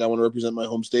a mistake. I want to represent my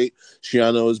home state.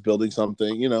 Shiano is building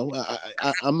something.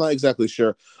 I'm not exactly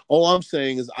sure. All I'm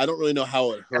saying is I don't really know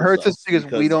how it hurts us because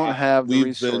we don't have the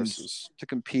resources to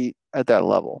compete at that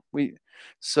level.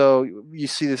 So you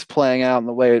see this playing out in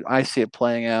the way I see it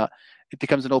playing out. It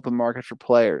becomes an open market for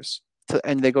players,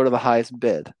 and they go to the highest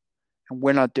bid, and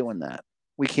we're not doing that.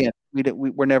 We can't.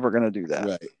 We're never going to do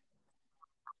that.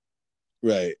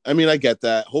 Right. I mean, I get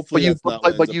that. Hopefully,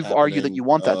 but you've argued that you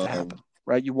want that to happen,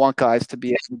 right? You want guys to be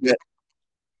able to get.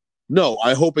 No,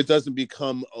 I hope it doesn't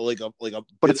become like a.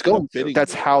 But it's going to.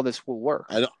 That's how this will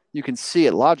work. You can see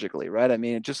it logically, right? I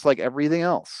mean, just like everything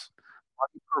else,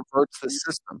 it perverts the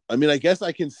system. I mean, I guess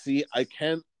I can see. I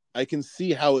can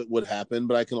see how it would happen,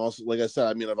 but I can also, like I said,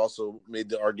 I mean, I've also made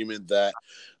the argument that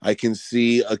I can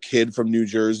see a kid from New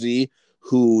Jersey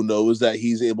who knows that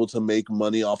he's able to make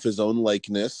money off his own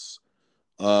likeness,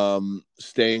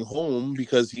 staying home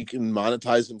because he can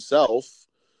monetize himself.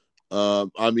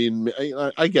 I mean,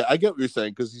 I get what you're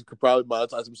saying, because he could probably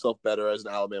monetize himself better as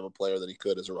an Alabama player than he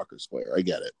could as a Rutgers player. I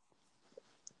get it.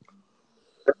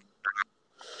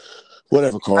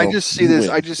 Whatever, Carl. I just see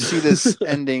this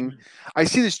ending. I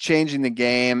see this changing the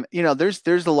game.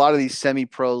 There's a lot of these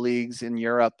semi-pro leagues in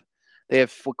Europe. They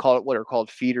have what are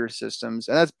called feeder systems,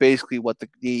 and that's basically what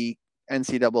the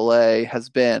NCAA has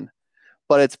been.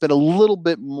 But it's been a little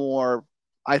bit more,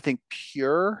 I think,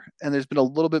 pure, and there's been a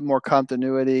little bit more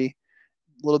continuity,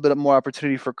 a little bit more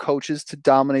opportunity for coaches to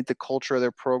dominate the culture of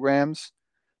their programs.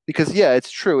 Because, yeah,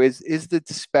 it's true. Is the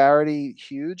disparity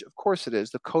huge? Of course it is.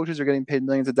 The coaches are getting paid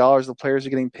millions of dollars. The players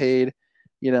are getting paid,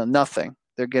 nothing.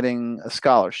 They're getting a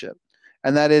scholarship.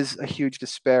 And that is a huge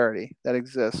disparity that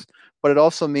exists. But it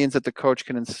also means that the coach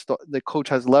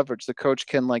has leverage. The coach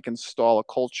can install a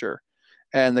culture,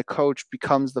 and the coach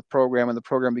becomes the program, and the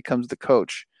program becomes the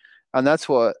coach. And that's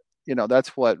what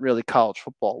really college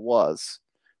football was.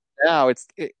 Now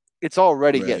it's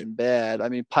already getting bad. I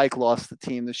mean, Pike lost the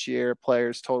team this year.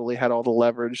 Players totally had all the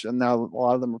leverage, and now a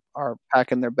lot of them are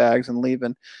packing their bags and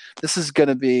leaving. This is going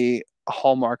to be a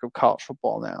hallmark of college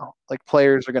football now. Like,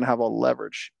 players are going to have all the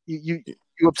leverage. You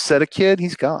upset a kid,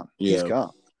 he's gone. Yeah. He's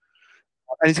gone.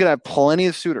 And he's going to have plenty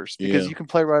of suitors because you can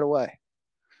play right away.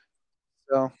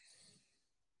 So.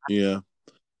 Yeah.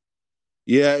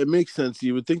 Yeah, it makes sense.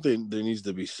 You would think there needs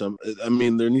to be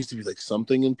there needs to be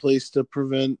something in place to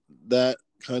prevent that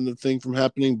kind of thing from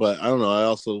happening. But I don't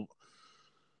know.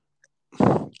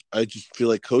 I just feel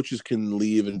like coaches can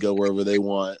leave and go wherever they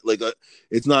want. Like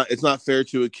it's not fair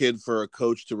to a kid for a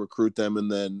coach to recruit them and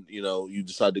then you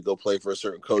decide to go play for a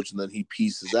certain coach and then he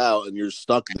pieces out and you're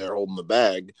stuck there holding the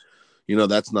bag.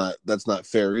 That's not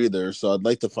fair either. So I'd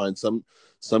like to find some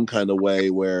kind of way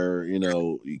where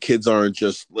kids aren't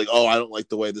just like, oh, I don't like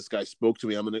the way this guy spoke to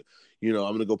me. I'm gonna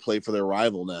go play for their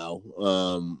rival now.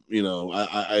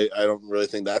 I don't really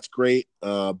think that's great.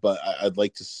 But I'd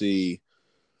like to see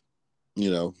you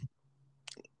know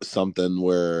something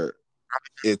where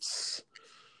it's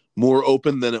more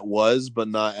open than it was, but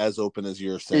not as open as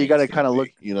you're You saying got it's to going kind to of look.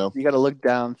 be. You got to look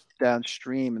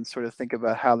downstream and sort of think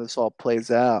about how this all plays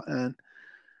out. And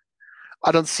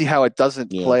I don't see how it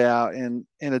doesn't Yeah, play out and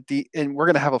we're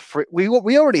going to have a free. We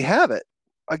already have it.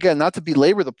 Again, not to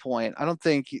belabor the point, I don't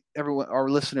think everyone, our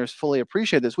listeners, fully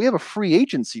appreciate this. We have a free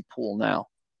agency pool now.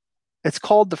 It's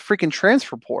called the freaking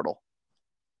transfer portal.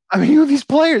 I mean, you have these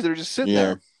players that are just sitting yeah,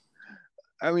 there.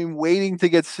 I mean, waiting to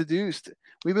get seduced.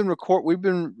 We've been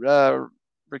recruiting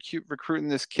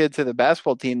this kid to the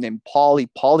basketball team named Paulie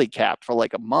Polycap for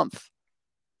like a month.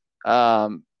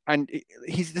 And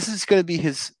this is going to be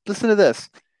his. Listen to this.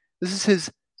 This is his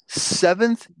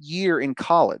 7th year in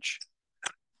college.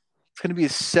 It's going to be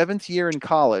his 7th year in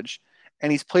college, and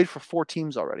he's played for 4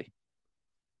 teams already.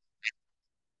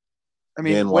 I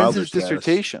mean, Dan when's Wilder his status.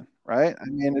 dissertation? Right? I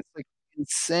mean, it's like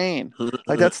insane.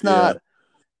 Like that's Yeah, not.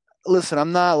 Listen,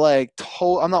 I'm not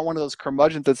one of those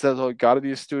curmudgeons that says, "Oh, you got to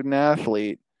be a student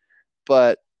athlete,"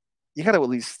 but you got to at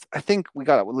least. I think we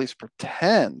got to at least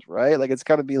pretend, right? Like it's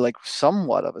got to be like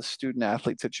somewhat of a student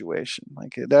athlete situation.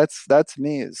 Like that to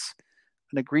me is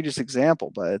an egregious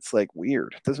example, but it's like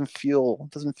weird. It doesn't feel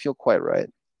quite right.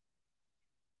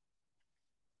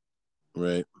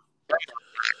 right.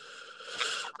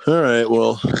 All right.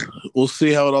 Well, we'll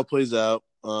see how it all plays out.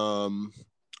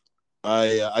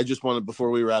 I just wanted, before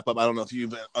we wrap up, I don't know if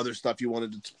you've other stuff you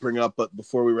wanted to bring up, but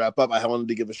before we wrap up, I wanted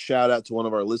to give a shout out to one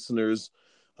of our listeners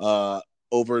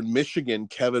over in Michigan,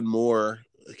 Kevin Moore,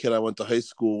 a kid I went to high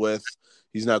school with.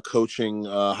 He's now coaching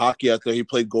hockey out there. He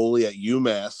played goalie at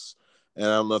UMass, and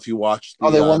I don't know if you watched Oh,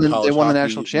 the they college won the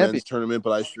national hockey champion. men's tournament,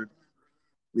 but I sure.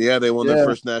 Yeah, they won their Yeah,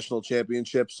 first national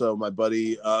championship. So my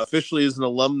buddy officially is an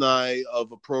alumni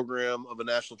of a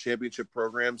national championship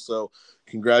program. So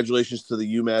congratulations to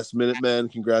the UMass Minutemen.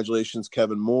 Congratulations,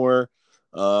 Kevin Moore.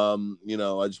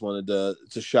 I just wanted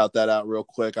to shout that out real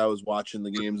quick. I was watching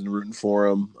the games and rooting for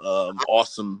them.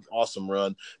 Awesome, awesome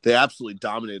run. They absolutely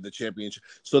dominated the championship.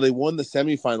 So they won the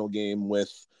semifinal game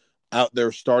with out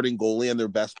their starting goalie and their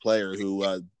best player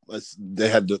who they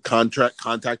had the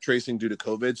contact tracing due to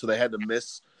COVID, so they had to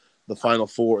miss the final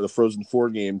four, the Frozen Four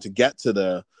game to get to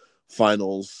the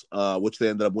finals, which they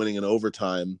ended up winning in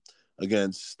overtime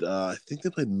against. I think they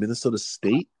played Minnesota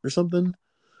State or something,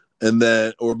 and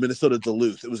then or Minnesota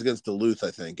Duluth. It was against Duluth,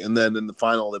 I think, and then in the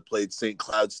final they played St.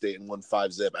 Cloud State and won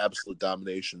 5-0, absolute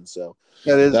domination. So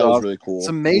that is that was awesome. really It's cool to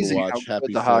amazing how watch.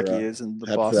 good the hockey is in the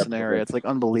Happy for that Boston area. program. It's like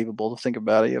unbelievable to think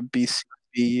about it. You have BC,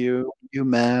 BU,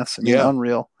 UMass. I mean, Yeah.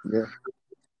 unreal. Yeah.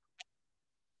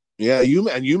 Yeah,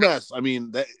 UMass. I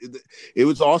mean, it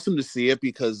was awesome to see it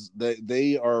because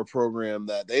they are a program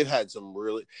that they've had some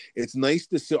really. It's nice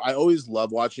to see. I always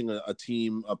love watching a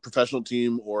team, a professional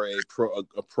team, or a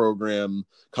program,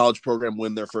 college program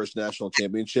win their first national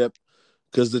championship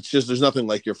because it's just there's nothing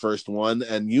like your first one.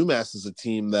 And UMass is a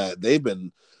team that they've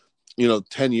been,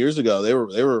 10 years ago they were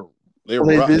Well, they,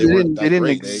 rough. they They weren't didn't they that didn't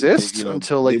great. They exist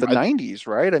until like the '90s,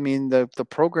 right? I mean, the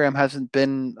program hasn't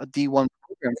been a D1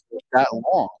 program for that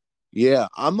long. Yeah,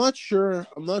 I'm not sure.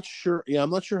 I'm not sure. Yeah, I'm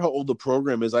not sure how old the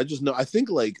program is. I just know I think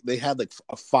like they had like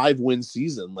a 5-win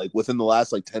season like within the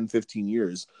last like 10, 15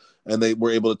 years and they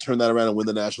were able to turn that around and win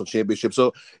the national championship.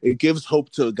 So it gives hope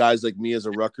to guys like me as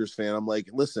a Rutgers fan. I'm like,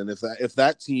 listen, if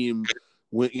that team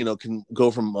can go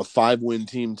from a 5-win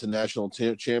team to national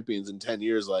champions in 10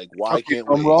 years, like why Okay, can't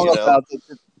so I'm we, wrong about this.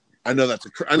 I know that's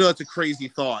a crazy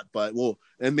thought, but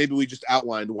and maybe we just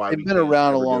outlined why They've we been can't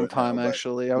around a ever do long it now, time, but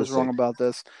actually. I we'll was wrong see. about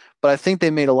this, but I think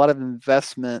they made a lot of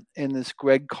investment in this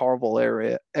Greg Carvel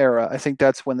era. I think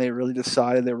that's when they really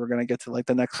decided they were going to get to like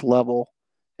the next level.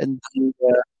 And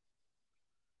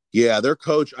Yeah, their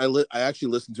coach. I actually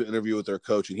listened to an interview with their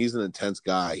coach, and he's an intense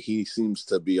guy. He seems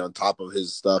to be on top of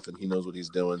his stuff, and he knows what he's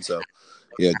doing. So,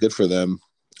 yeah, good for them.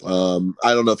 I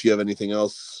don't know if you have anything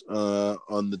else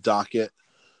on the docket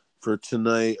for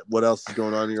tonight. What else is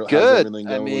going on here? How's good. everything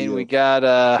I going with mean, you? we got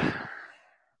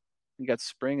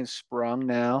spring is sprung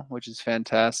now, which is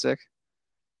fantastic.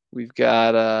 We've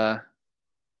got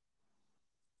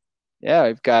yeah,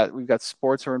 we've got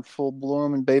sports are in full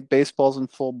bloom and baseball's in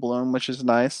full bloom, which is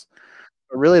nice.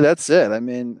 But really, that's it. I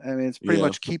mean, it's pretty Yeah.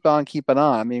 much keep on keeping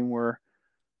on. I mean, we're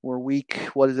week,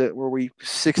 what is it? We're week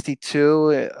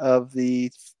 62 of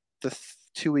the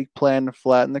 2 week plan to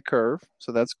flatten the curve.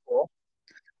 So that's cool.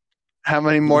 How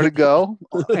many more to go?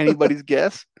 Anybody's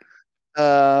guess.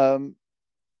 Um,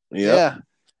 Yep. yeah,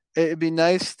 it'd be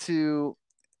nice to,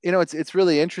 it's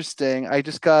really interesting. I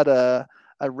just got a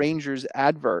Rangers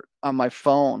advert on my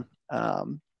phone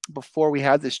before we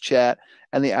had this chat,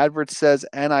 and the advert says,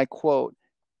 and I quote,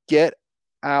 "Get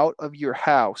out of your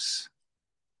house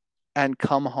and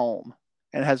come home,"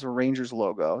 and it has a Rangers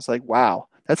logo. It's like, wow,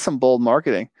 that's some bold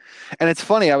marketing. And it's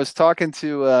funny. I was talking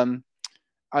to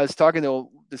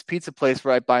this pizza place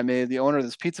right by me, the owner of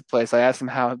this pizza place. I asked him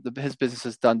how his business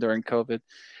has done during COVID,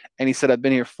 and he said, "I've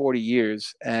been here 40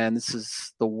 years, and this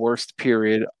is the worst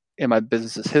period in my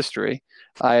business's history.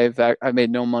 I made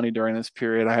no money during this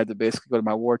period. I had to basically go to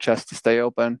my war chest to stay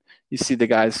open. You see the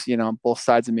guys, on both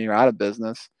sides of me are out of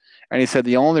business." And he said,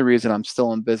 "The only reason I'm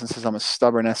still in business is I'm a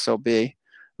stubborn SOB.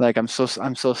 Like I'm so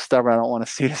stubborn. I don't want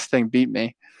to see this thing beat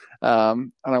me,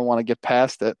 and I want to get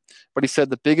past it." But he said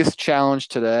the biggest challenge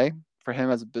today for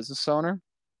him as a business owner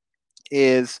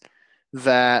is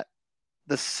that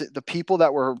the people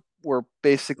that were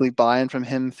basically buying from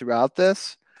him throughout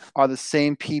this are the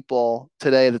same people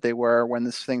today that they were when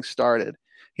this thing started.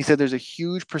 He said there's a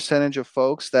huge percentage of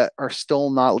folks that are still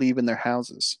not leaving their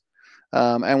houses.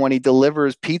 And when he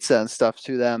delivers pizza and stuff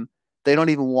to them, they don't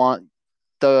even want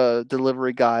the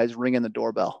delivery guys ringing the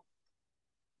doorbell.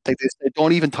 They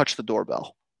don't even touch the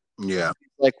doorbell. Yeah.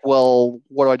 Like, well,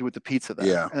 what do I do with the pizza then?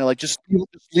 Yeah. And they're like, just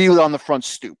leave it on the front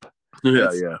stoop.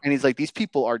 Yeah. Yeah. And he's like, these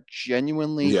people are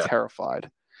genuinely Yeah.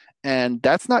 terrified. And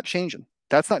that's not changing.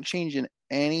 That's not changing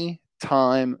any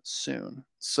time soon.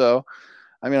 So,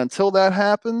 I mean, until that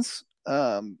happens,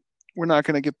 we're not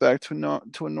going to get back to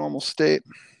a normal state.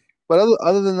 But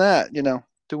other than that,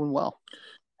 doing well.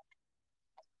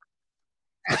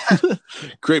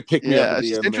 Great pick me up Yeah, at it's the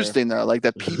just end there. interesting though, like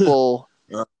that people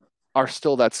Uh, are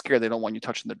still that scared. They don't want you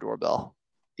touching the doorbell.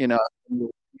 You know,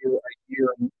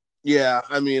 yeah,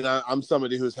 I mean, I'm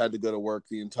somebody who's had to go to work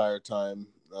the entire time.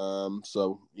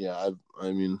 So yeah,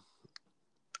 I mean,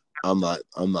 I'm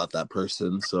not that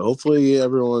person. So hopefully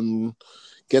everyone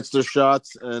gets their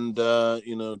shots and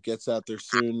gets out there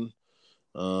soon.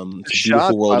 It's a shots,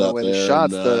 beautiful by world the out way, the there, and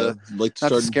shots, the like to not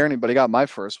to start. scare anybody, I got my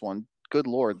first one. Good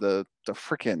Lord, the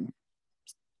freaking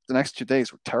the next 2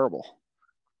 days were terrible.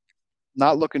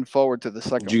 Not looking forward to the Did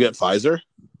second you one. get Pfizer?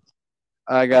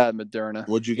 I got Moderna.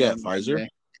 What'd you Yeah, get? Pfizer?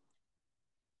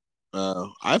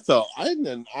 I felt I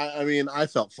didn't. I mean, I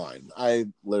felt fine. I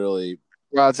literally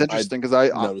Well, it's I interesting because I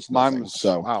noticed mine nothing. was,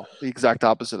 So wow, the exact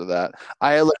opposite of that.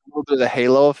 I had like a little bit of the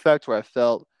halo effect where I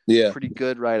felt yeah, pretty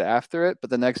good right after it, but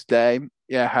the next day,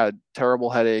 yeah, I had terrible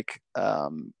headache,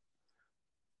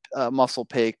 muscle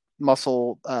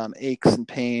aches and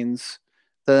pains.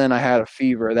 Then I had a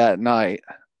fever that night.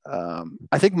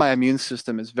 I think my immune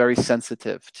system is very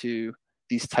sensitive to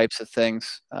these types of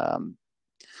things,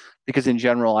 because in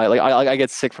general, I get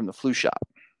sick from the flu shot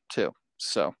too.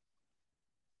 So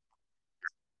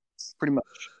pretty much.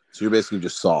 so you're basically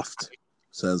just soft.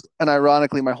 Says And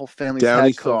ironically, my whole family's Downy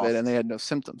had COVID and they soft. had no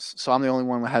symptoms. So I'm the only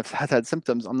one that has had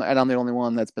symptoms. And I'm the only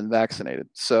one that's been vaccinated.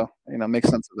 So, make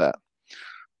sense of that.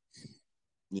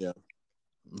 Yeah,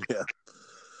 yeah,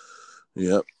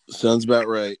 yep. Sounds about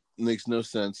right. Makes no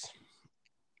sense.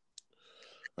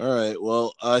 All right.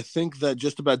 Well, I think that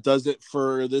just about does it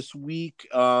for this week.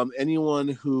 Anyone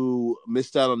who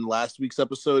missed out on last week's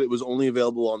episode, it was only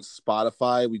available on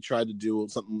Spotify. We tried to do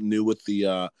something new with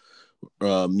the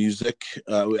music.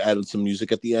 We added some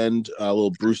music at the end, a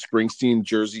little Bruce Springsteen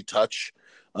Jersey touch.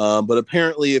 But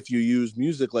apparently, if you use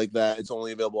music like that, it's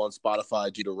only available on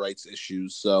Spotify due to rights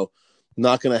issues. So,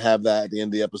 not going to have that at the end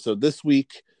of the episode this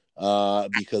week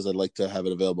because I'd like to have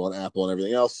it available on Apple and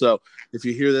everything else. So, if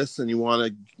you hear this and you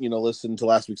want to, listen to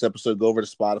last week's episode, go over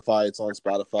to Spotify. It's on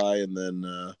Spotify, and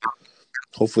then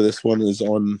hopefully this one is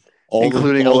on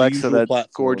Including all the Alexa, usual that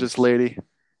platforms. gorgeous lady.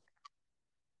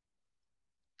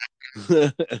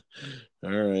 All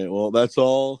right. Well, that's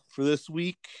all for this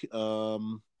week.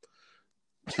 Tune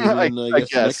in, I guess,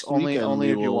 guess next week, and only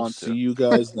we if you will want see to, you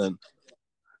guys then.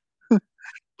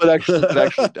 but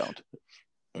actually don't.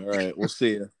 All right. We'll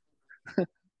see you.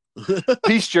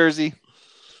 Peace, Jersey.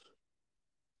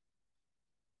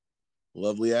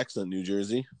 Lovely accent, New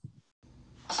Jersey.